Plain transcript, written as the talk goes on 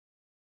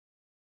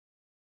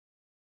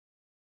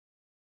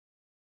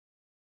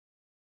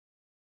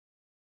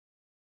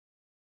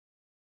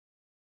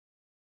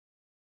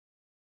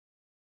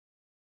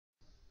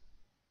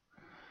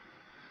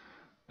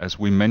As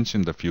we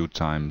mentioned a few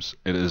times,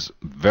 it is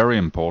very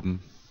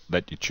important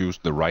that you choose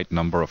the right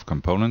number of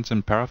components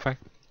in PARAFAC,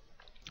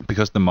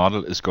 because the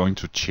model is going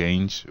to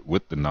change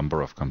with the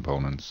number of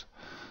components.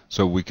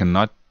 So we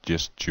cannot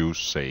just choose,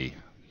 say,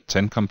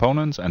 10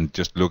 components and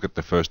just look at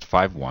the first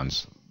 5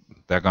 ones.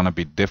 They're going to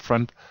be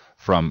different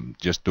from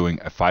just doing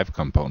a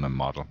 5-component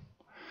model.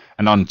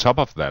 And on top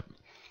of that,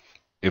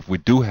 if we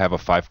do have a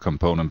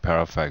 5-component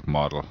PARAFAC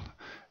model,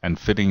 and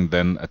fitting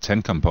then a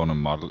 10-component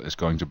model is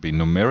going to be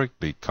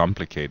numerically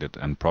complicated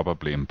and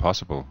probably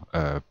impossible,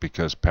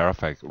 because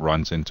PARAFAC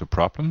runs into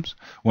problems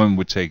when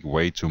we take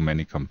way too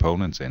many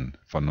components in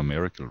for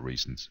numerical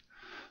reasons.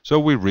 So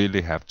we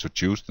really have to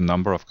choose the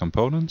number of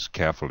components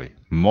carefully,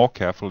 more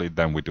carefully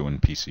than we do in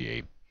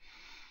PCA.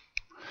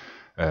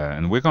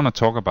 And we're going to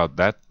talk about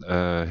that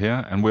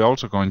here, and we're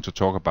also going to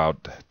talk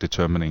about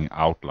determining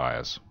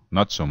outliers.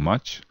 Not so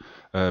much,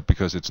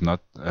 because it's not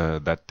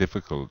that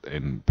difficult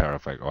in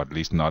PARAFAC, or at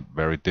least not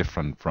very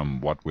different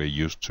from what we're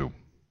used to.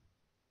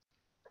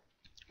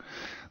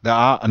 There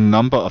are a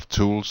number of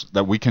tools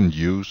that we can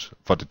use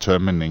for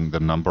determining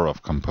the number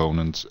of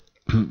components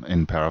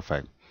in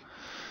PARAFAC.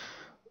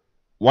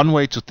 One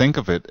way to think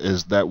of it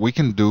is that we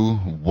can do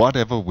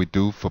whatever we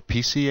do for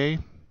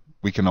PCA,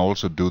 we can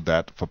also do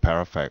that for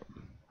PARAFAC.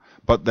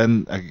 But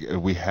then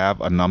we have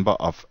a number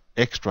of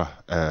extra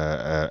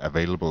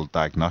available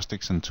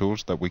diagnostics and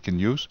tools that we can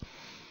use.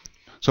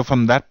 So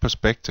from that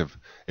perspective,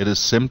 it is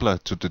simpler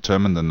to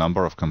determine the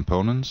number of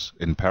components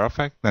in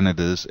PARAFAC than it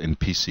is in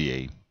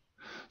PCA.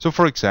 So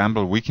for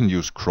example, we can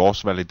use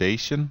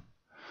cross-validation,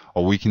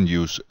 or we can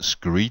use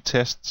scree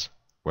tests,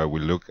 where we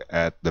look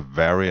at the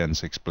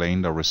variance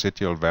explained, or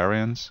residual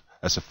variance,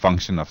 as a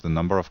function of the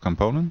number of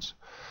components.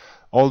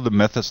 All the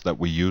methods that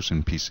we use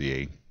in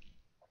PCA.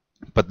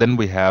 But then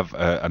we have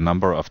a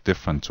number of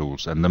different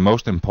tools, and the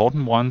most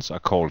important ones are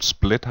called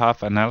split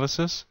half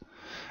analysis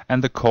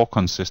and the core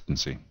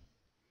consistency.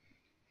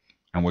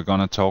 And we're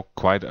going to talk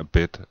quite a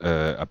bit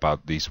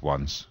about these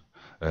ones.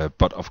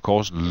 But of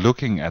course,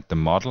 looking at the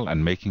model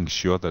and making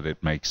sure that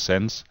it makes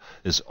sense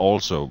is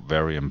also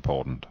very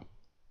important.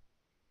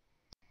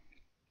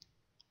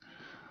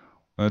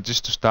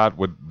 Just to start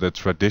with the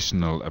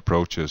traditional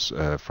approaches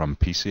from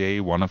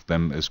PCA, one of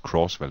them is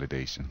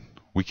cross-validation.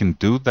 We can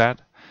do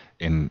that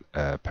in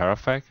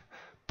PARAFAC,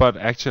 but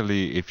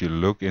actually if you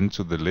look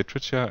into the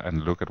literature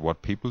and look at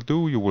what people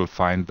do, you will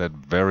find that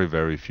very,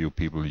 very few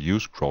people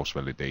use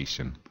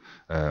cross-validation.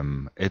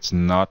 It's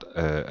not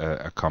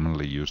a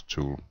commonly used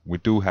tool. We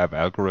do have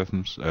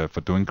algorithms for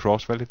doing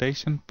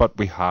cross-validation, but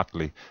we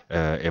hardly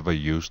ever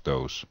use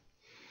those.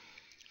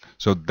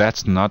 So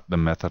that's not the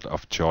method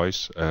of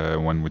choice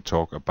when we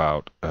talk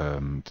about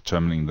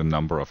determining the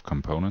number of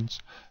components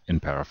in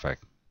PARAFAC.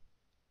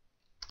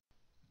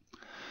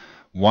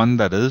 One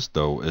that is,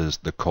 though, is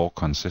the core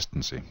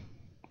consistency.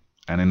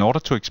 And in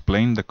order to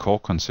explain the core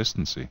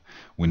consistency,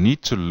 we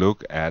need to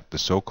look at the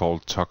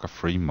so-called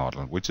Tucker-Free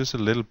model, which is a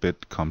little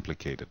bit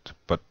complicated.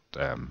 But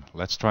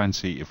let's try and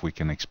see if we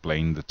can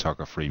explain the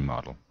Tucker-Free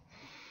model.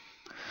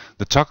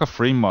 The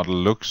Tucker-Free model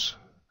looks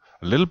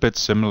a little bit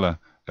similar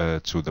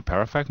to the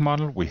PARAFAC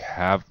model. We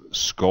have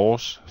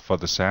scores for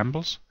the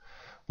samples.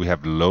 We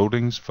have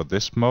loadings for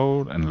this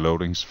mode and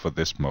loadings for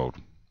this mode.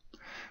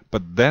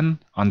 But then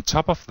on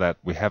top of that,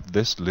 we have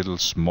this little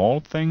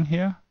small thing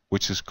here,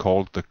 which is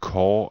called the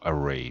core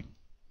array.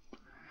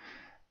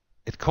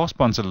 It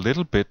corresponds a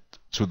little bit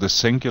to the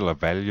singular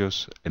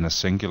values in a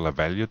singular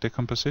value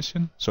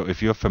decomposition. So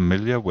if you're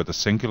familiar with a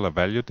singular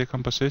value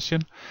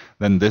decomposition,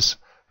 then this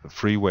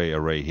freeway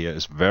array here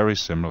is very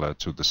similar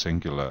to the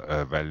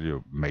singular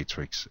value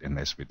matrix in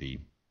SVD.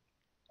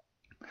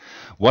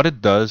 What it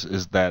does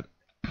is that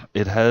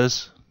it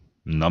has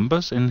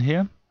numbers in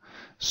here.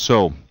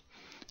 So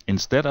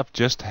instead of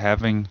just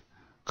having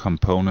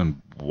component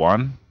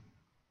 1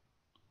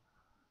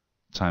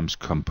 times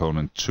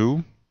component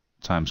 2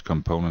 times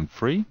component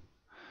 3,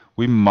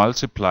 we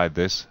multiply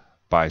this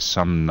by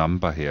some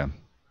number here,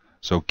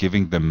 so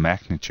giving the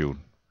magnitude.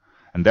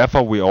 And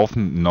therefore we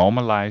often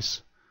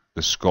normalize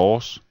the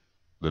scores,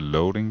 the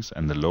loadings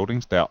and the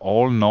loadings. They are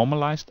all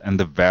normalized, and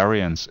the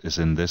variance is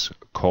in this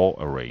core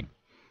array.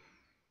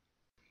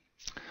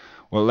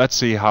 Well, let's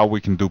see how we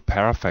can do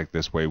PARAFAC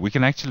this way. We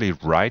can actually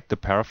write the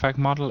PARAFAC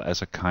model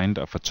as a kind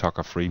of a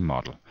Tucker-Free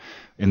model.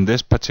 In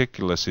this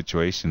particular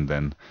situation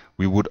then,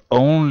 we would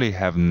only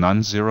have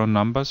non-zero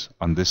numbers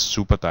on this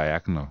super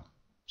diagonal.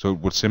 So it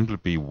would simply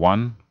be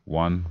 1,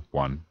 1,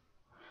 1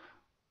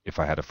 if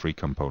I had a free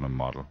component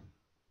model.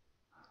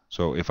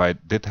 So if I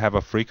did have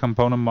a free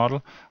component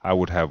model, I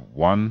would have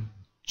 1,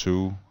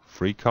 2,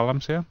 3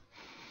 columns here.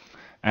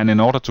 And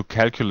in order to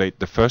calculate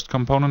the first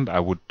component,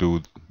 I would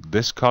do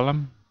this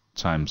column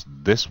times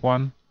this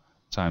one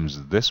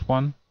times this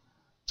one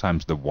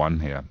times the 1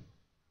 here.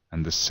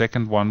 And the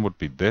second one would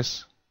be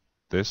this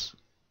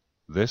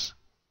times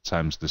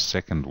the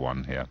second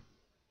one here.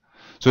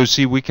 So you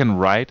see, we can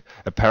write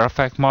a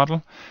PARAFAC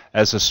model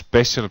as a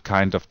special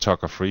kind of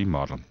Tucker-Free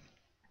model,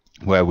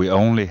 where we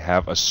only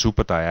have a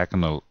super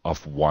diagonal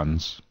of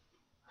 1s.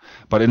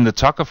 But in the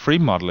Tucker-free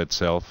model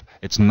itself,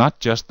 it's not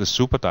just the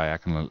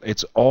superdiagonal,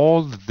 it's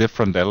all the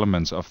different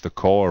elements of the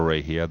core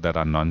array here that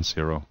are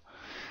non-zero.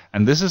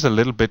 And this is a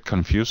little bit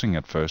confusing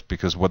at first,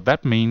 because what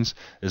that means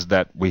is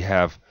that we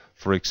have,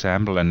 for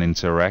example, an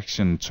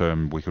interaction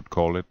term, we could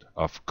call it,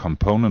 of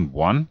component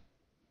 1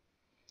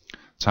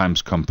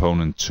 times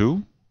component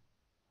 2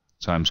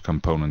 times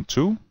component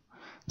 2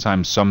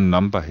 times some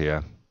number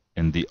here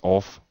in the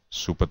off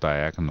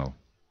superdiagonal.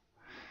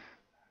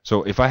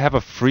 So if I have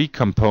a free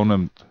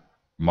component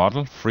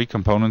model, free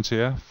components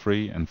here,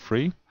 free and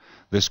free,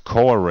 this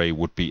core array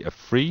would be a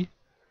free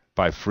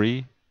by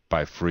free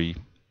by free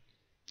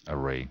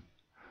array.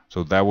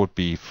 So that would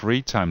be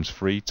free times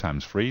free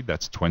times free,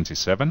 that's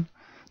 27.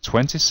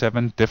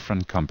 27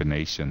 different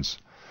combinations.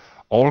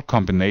 All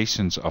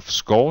combinations of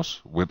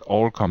scores with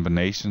all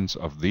combinations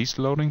of these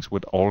loadings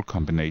with all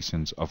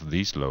combinations of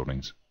these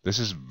loadings. This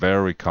is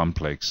very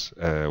complex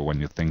when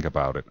you think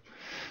about it.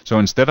 So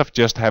instead of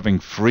just having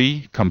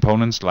free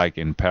components like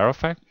in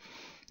PARAFAC,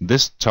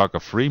 this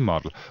Tucker-free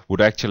model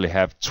would actually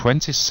have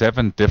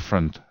 27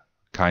 different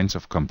kinds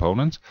of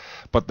components,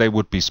 but they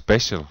would be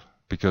special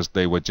because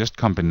they were just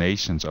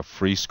combinations of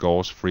free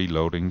scores, free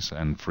loadings,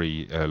 and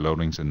free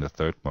loadings in the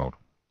third mode.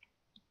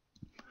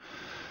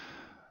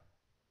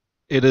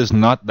 It is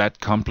not that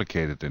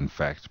complicated, in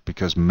fact,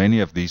 because many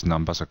of these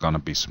numbers are going to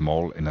be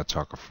small in a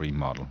Tucker-free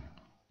model.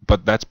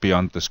 But that's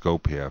beyond the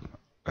scope here,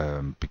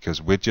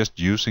 because we're just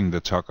using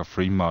the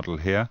Tucker-free model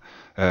here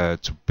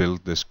to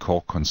build this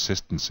core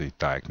consistency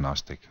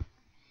diagnostic.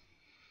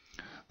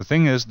 The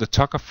thing is, the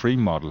Tucker-free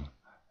model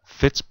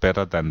fits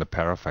better than the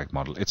PARAFAC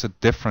model. It's a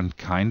different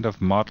kind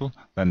of model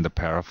than the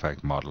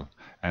PARAFAC model,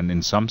 and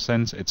in some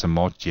sense it's a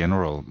more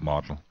general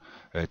model.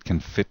 It can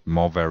fit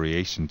more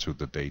variation to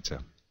the data.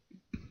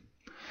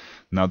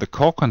 Now the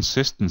core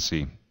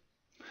consistency,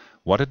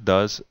 what it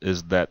does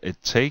is that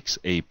it takes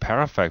a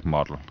PARAFAC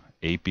model,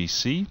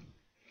 ABC,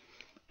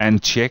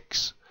 and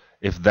checks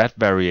if that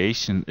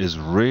variation is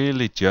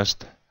really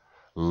just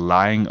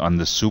lying on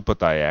the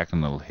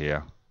superdiagonal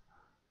here.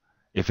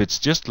 If it's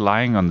just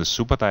lying on the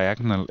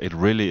superdiagonal, it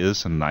really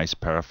is a nice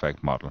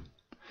PARAFAC model.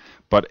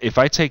 But if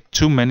I take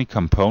too many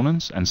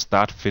components and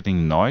start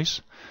fitting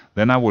noise,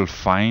 then I will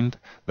find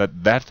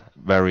that that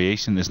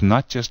variation is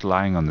not just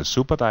lying on the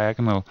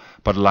superdiagonal,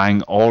 but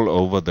lying all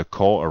over the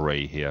core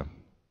array here.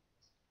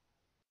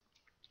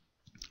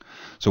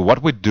 So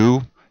what we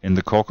do in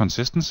the core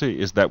consistency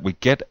is that we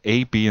get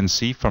A, B, and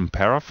C from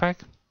PARAFAC,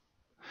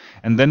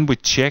 and then we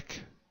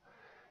check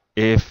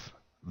if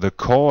the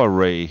core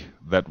array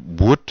that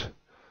would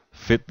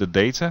fit the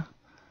data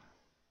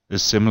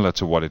is similar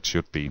to what it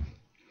should be.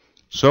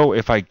 So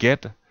if I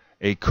get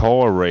a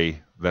core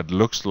array that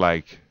looks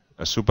like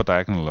a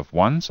superdiagonal of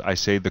 1s, I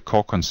say the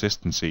core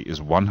consistency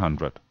is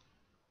 100.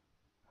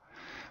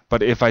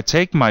 But if I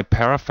take my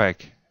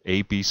PARAFAC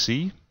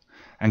ABC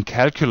and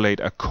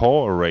calculate a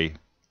core array,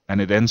 and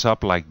it ends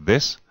up like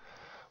this,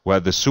 where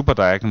the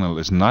superdiagonal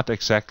is not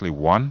exactly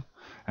 1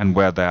 and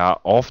where there are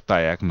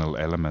off-diagonal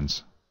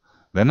elements,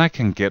 then I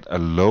can get a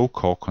low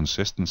core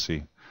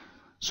consistency,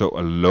 so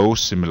a low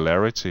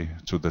similarity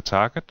to the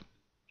target.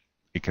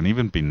 It can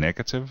even be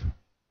negative.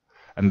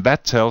 And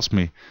that tells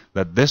me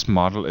that this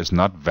model is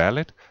not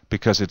valid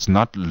because it's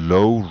not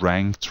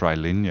low-rank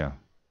trilinear.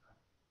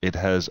 It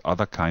has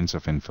other kinds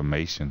of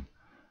information.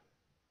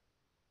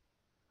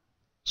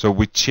 So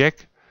we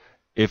check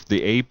if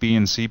the A, B,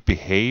 and C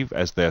behave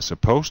as they're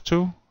supposed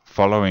to,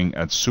 following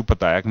a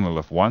superdiagonal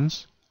of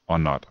 1s or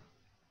not.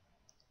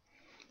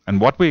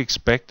 And what we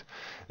expect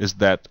is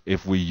that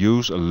if we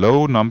use a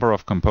low number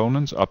of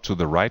components up to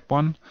the right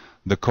one,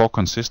 the core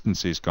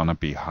consistency is going to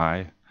be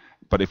high.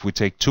 But if we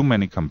take too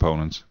many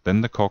components,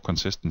 then the core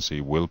consistency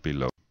will be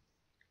low.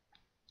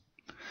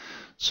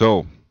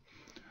 So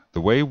the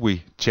way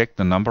we check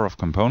the number of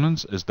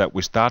components is that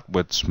we start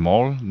with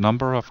small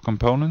number of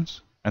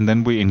components, and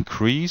then we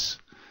increase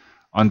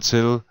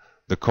until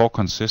the core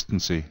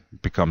consistency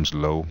becomes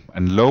low.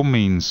 And low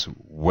means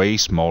way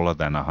smaller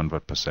than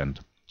 100%.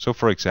 So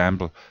for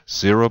example,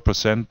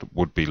 0%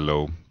 would be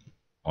low,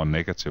 or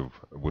negative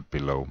would be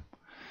low.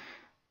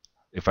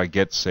 If I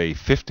get, say,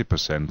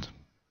 50%,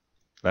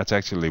 that's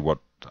actually what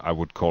I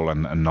would call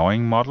an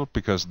annoying model,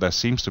 because there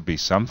seems to be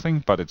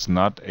something, but it's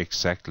not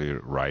exactly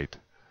right.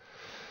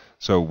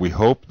 So we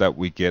hope that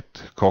we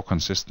get core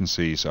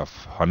consistencies of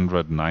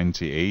 100,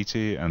 90,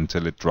 80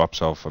 until it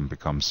drops off and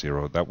becomes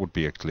 0. That would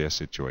be a clear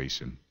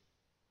situation.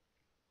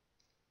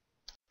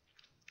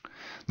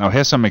 Now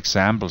here's some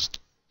examples,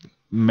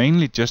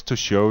 mainly just to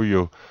show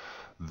you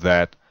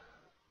that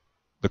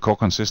the core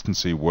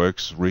consistency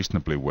works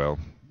reasonably well.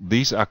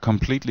 These are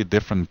completely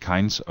different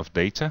kinds of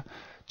data,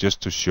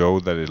 just to show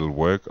that it'll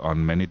work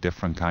on many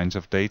different kinds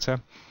of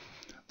data.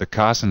 The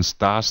Cars and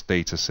Stars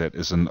dataset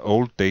is an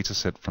old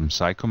dataset from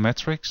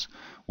Chemometrics,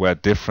 where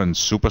different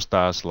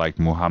superstars like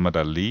Muhammad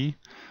Ali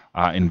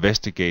are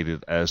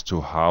investigated as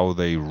to how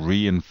they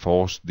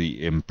reinforce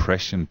the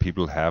impression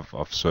people have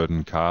of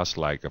certain cars,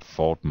 like a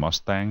Ford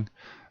Mustang,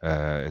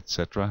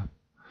 etc.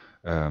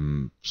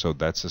 So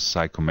that's a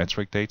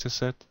psychometric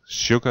dataset.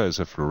 Sugar is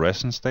a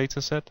fluorescence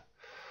dataset.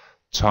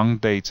 Tongue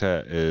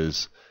data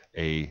is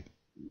a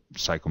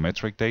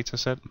psychometric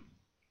dataset.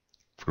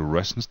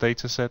 Fluorescence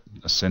dataset,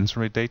 a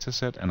sensory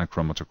dataset, and a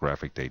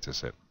chromatographic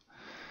dataset.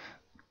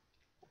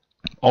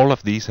 All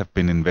of these have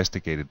been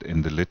investigated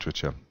in the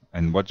literature,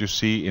 and what you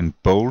see in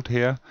bold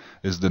here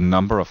is the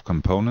number of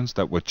components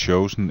that were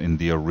chosen in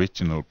the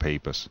original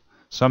papers.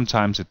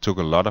 Sometimes it took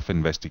a lot of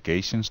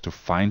investigations to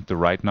find the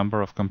right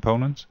number of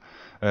components,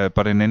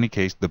 but in any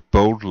case the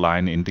bold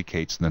line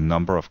indicates the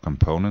number of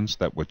components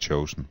that were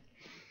chosen.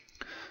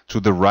 To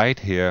the right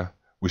here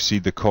we see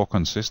the core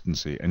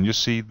consistency, and you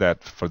see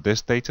that for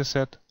this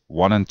dataset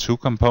 1 and 2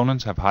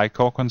 components have high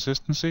core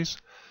consistencies,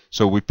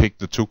 so we picked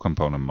the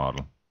 2-component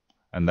model.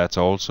 And that's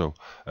also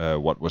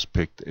what was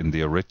picked in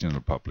the original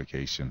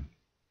publication.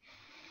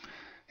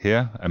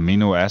 Here,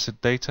 amino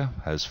acid data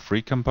has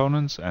 3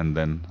 components and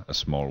then a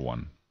small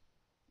one.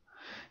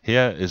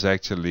 Here is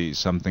actually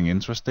something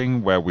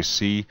interesting where we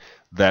see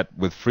that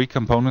with 3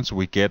 components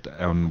we get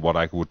what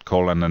I would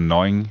call an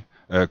annoying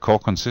core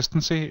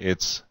consistency.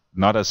 It's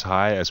not as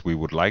high as we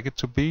would like it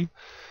to be,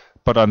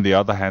 but on the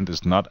other hand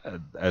it's not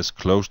as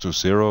close to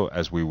 0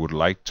 as we would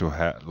like to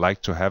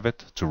have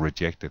it to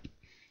reject it.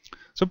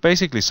 So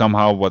basically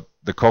somehow what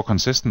the core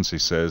consistency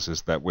says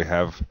is that we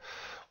have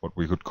what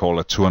we could call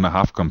a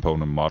 2.5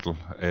 component model.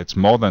 It's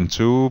more than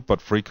 2,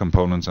 but 3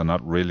 components are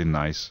not really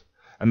nice.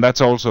 And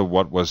that's also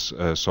what was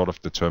sort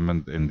of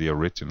determined in the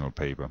original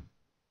paper.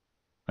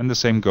 And the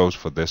same goes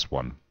for this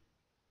one.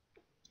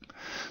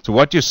 So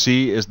what you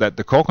see is that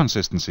the core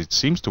consistency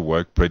seems to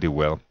work pretty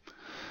well.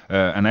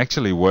 And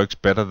actually works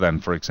better than,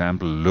 for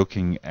example,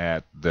 looking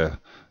at the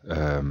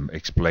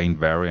explained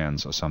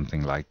variance or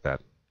something like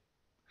that.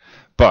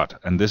 But,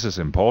 and this is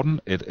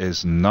important, it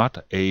is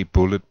not a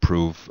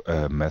bulletproof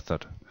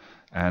method.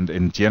 And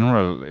in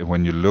general,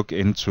 when you look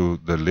into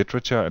the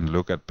literature and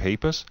look at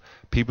papers,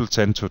 people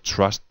tend to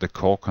trust the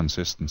core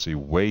consistency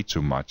way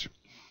too much.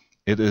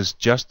 It is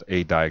just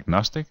a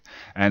diagnostic,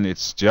 and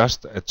it's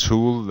just a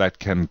tool that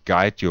can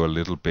guide you a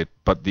little bit,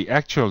 but the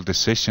actual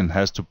decision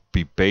has to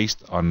be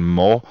based on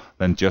more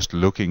than just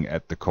looking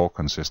at the core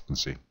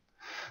consistency.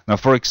 Now,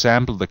 for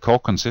example, the core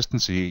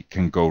consistency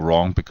can go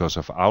wrong because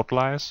of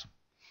outliers.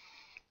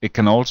 It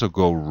can also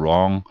go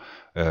wrong,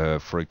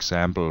 for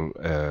example,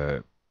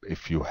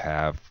 if you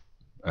have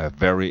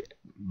very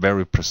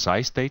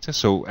precise data.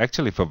 So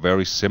actually for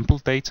very simple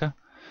data,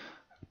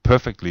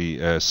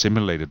 perfectly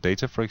simulated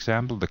data, for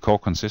example, the core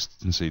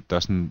consistency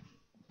doesn't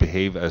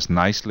behave as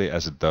nicely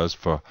as it does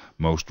for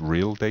most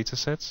real data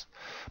sets.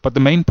 But the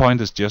main point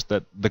is just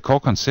that the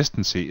core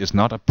consistency is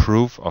not a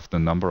proof of the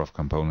number of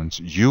components.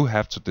 You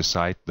have to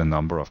decide the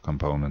number of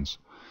components.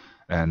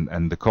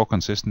 And the core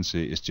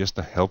consistency is just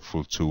a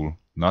helpful tool,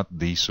 not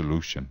the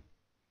solution.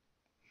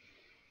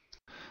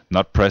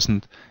 Not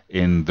present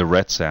in the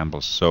red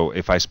samples. So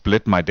if I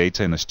split my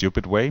data in a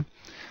stupid way,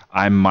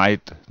 I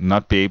might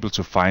not be able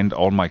to find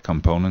all my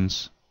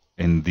components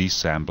in these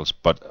samples,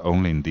 but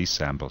only in these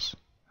samples.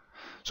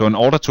 So in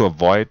order to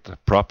avoid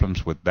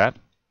problems with that,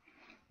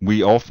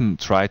 we often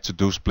try to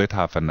do split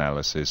half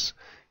analysis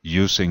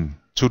using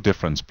 2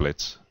 different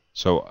splits.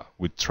 So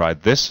we try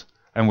this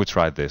and we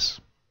try this.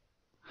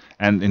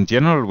 And in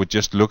general, we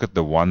just look at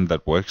the one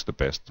that works the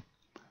best.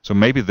 So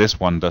maybe this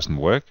one doesn't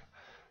work,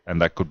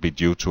 and that could be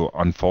due to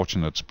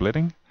unfortunate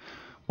splitting.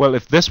 Well,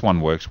 if this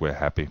one works, we're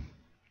happy.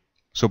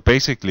 So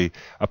basically,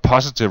 a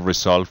positive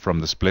result from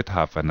the split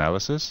half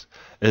analysis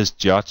is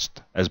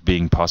judged as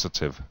being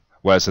positive,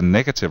 whereas a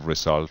negative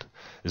result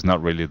is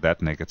not really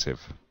that negative.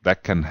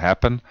 That can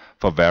happen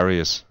for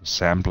various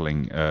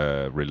sampling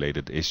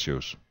related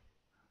issues.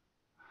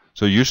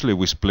 So usually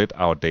we split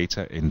our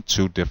data in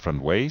 2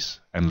 different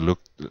ways and look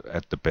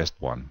at the best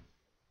one.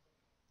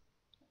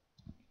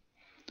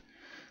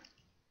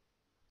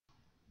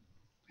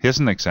 Here's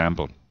an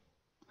example.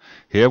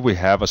 Here we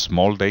have a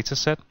small data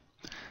set,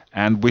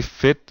 and we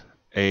fit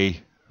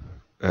a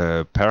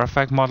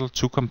PARAFAC model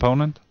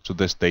 2-component to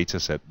this data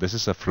set. This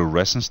is a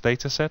fluorescence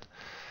data set,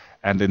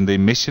 and in the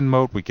emission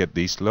mode we get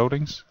these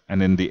loadings,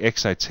 and in the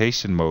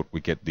excitation mode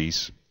we get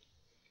these.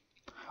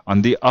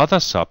 On the other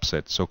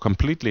subset, so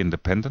completely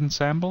independent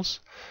samples,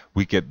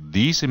 we get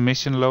these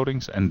emission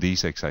loadings and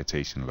these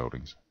excitation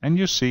loadings. And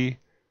you see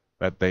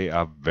that they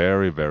are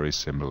very, very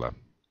similar.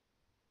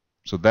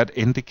 So that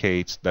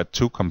indicates that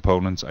 2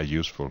 components are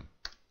useful.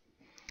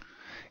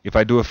 If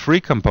I do a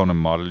 3-component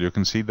model, you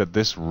can see that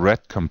this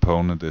red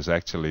component is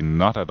actually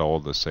not at all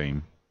the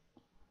same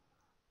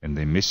in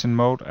the emission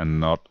mode and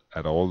not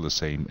at all the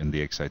same in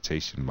the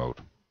excitation mode.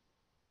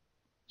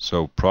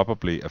 So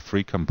probably a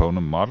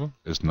 3-component model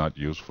is not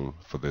useful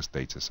for this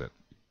dataset.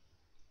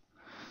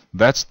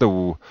 That's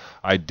the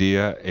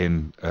idea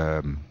in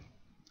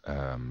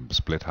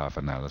split half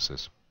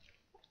analysis.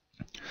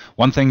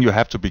 One thing you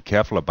have to be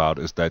careful about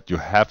is that you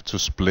have to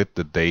split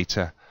the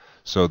data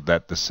so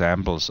that the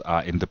samples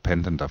are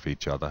independent of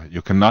each other.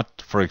 You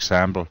cannot, for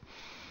example,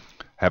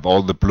 have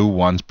all the blue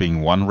ones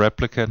being one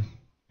replicate.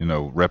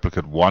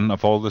 replicate 1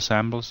 of all the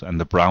samples and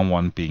the brown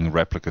one being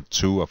replicate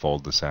 2 of all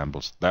the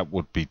samples. That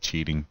would be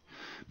cheating,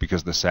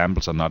 because the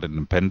samples are not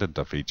independent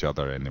of each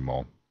other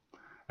anymore.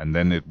 And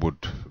then it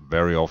would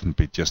very often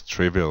be just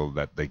trivial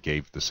that they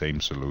gave the same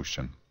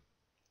solution.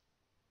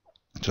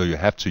 So you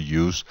have to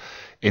use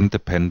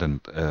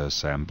independent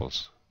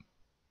samples.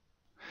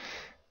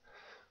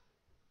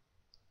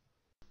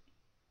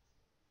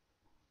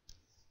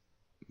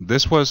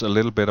 This was a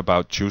little bit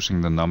about choosing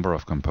the number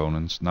of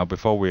components. Now,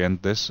 before we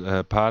end this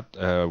part,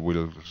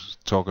 we'll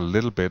talk a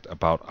little bit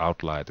about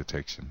outlier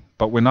detection.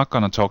 But we're not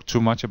going to talk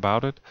too much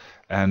about it,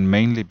 and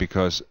mainly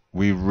because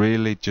we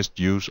really just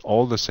use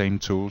all the same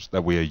tools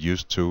that we are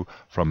used to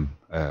from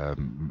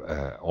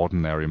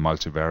ordinary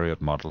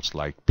multivariate models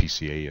like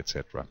PCA,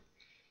 etc.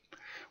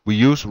 We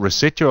use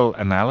residual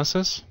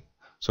analysis,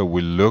 so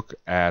we look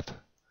at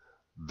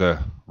the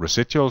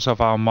residuals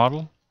of our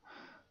model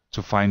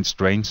to find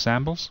strange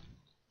samples.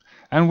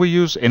 And we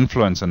use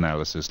influence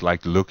analysis,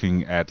 like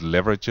looking at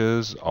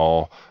leverages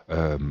or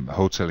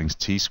Hotelling's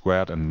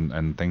t-squared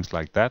and things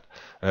like that,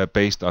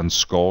 based on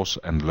scores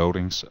and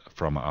loadings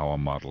from our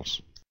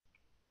models.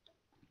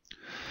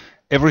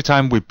 Every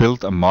time we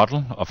build a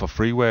model of a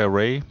freeway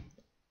array,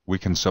 we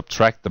can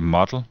subtract the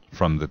model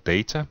from the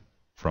data,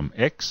 from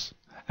X,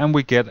 and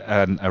we get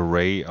an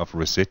array of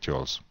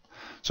residuals.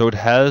 So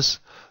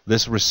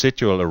this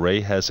residual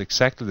array has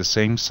exactly the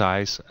same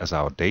size as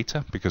our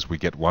data, because we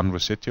get 1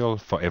 residual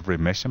for every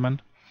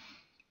measurement.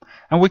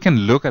 And we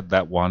can look at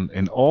that one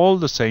in all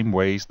the same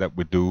ways that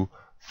we do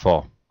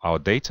for our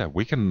data.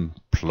 We can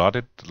plot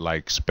it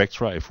like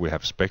spectra if we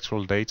have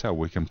spectral data.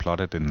 We can plot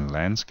it in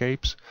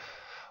landscapes.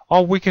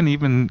 Or we can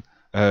even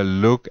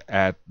look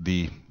at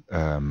the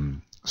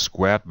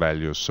squared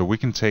values. So we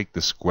can take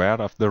the square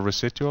of the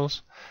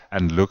residuals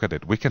and look at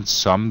it. We can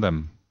sum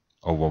them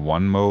over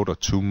 1 mode or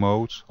 2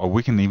 modes, or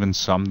we can even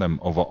sum them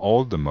over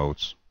all the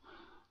modes.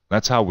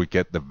 That's how we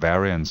get the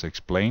variance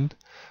explained,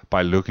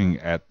 by looking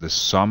at the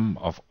sum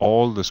of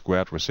all the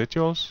squared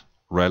residuals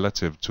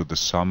relative to the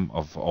sum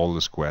of all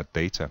the squared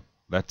data.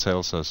 That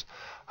tells us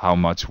how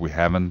much we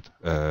haven't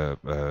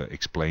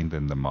explained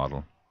in the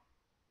model.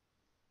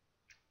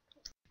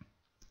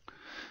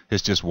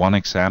 Here's just one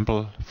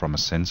example from a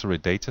sensory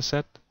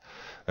dataset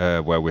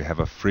where we have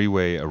a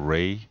freeway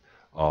array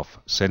of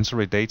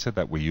sensory data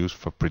that we use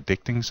for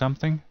predicting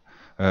something.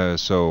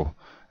 So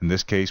in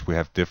this case we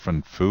have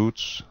different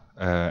foods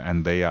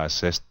and they are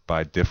assessed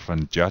by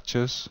different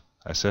judges,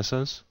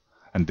 assessors,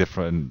 and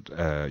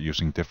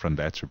using different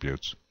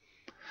attributes.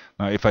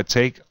 Now if I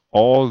take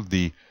all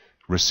the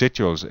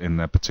residuals in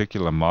a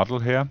particular model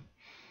here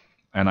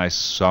and I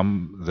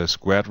sum the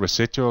squared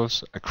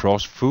residuals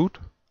across food,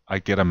 I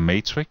get a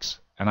matrix,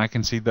 and I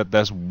can see that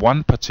there's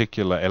one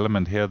particular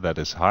element here that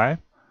is high,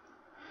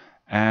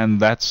 and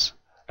that's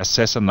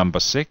assessor number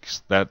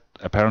 6 that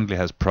apparently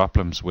has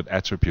problems with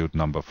attribute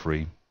number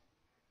 3.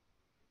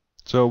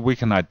 So we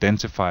can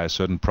identify a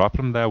certain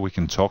problem there, we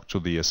can talk to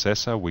the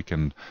assessor, we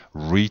can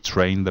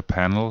retrain the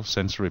panel,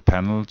 sensory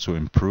panel, to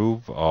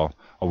improve, or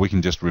we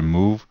can just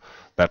remove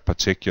that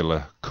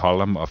particular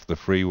column of the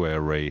freeway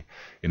array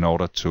in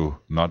order to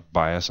not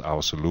bias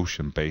our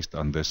solution based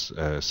on this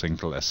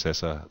single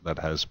assessor that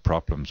has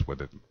problems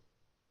with it.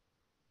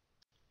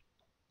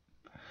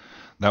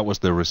 That was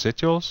the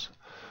residuals.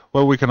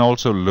 Well, we can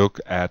also look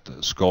at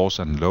scores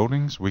and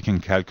loadings. We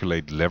can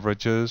calculate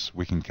leverages,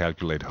 we can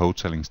calculate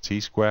Hotelling's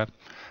t-squared,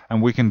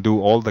 and we can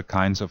do all the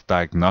kinds of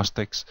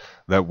diagnostics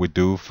that we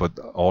do for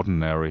the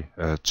ordinary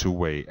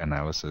two-way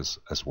analysis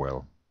as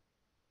well.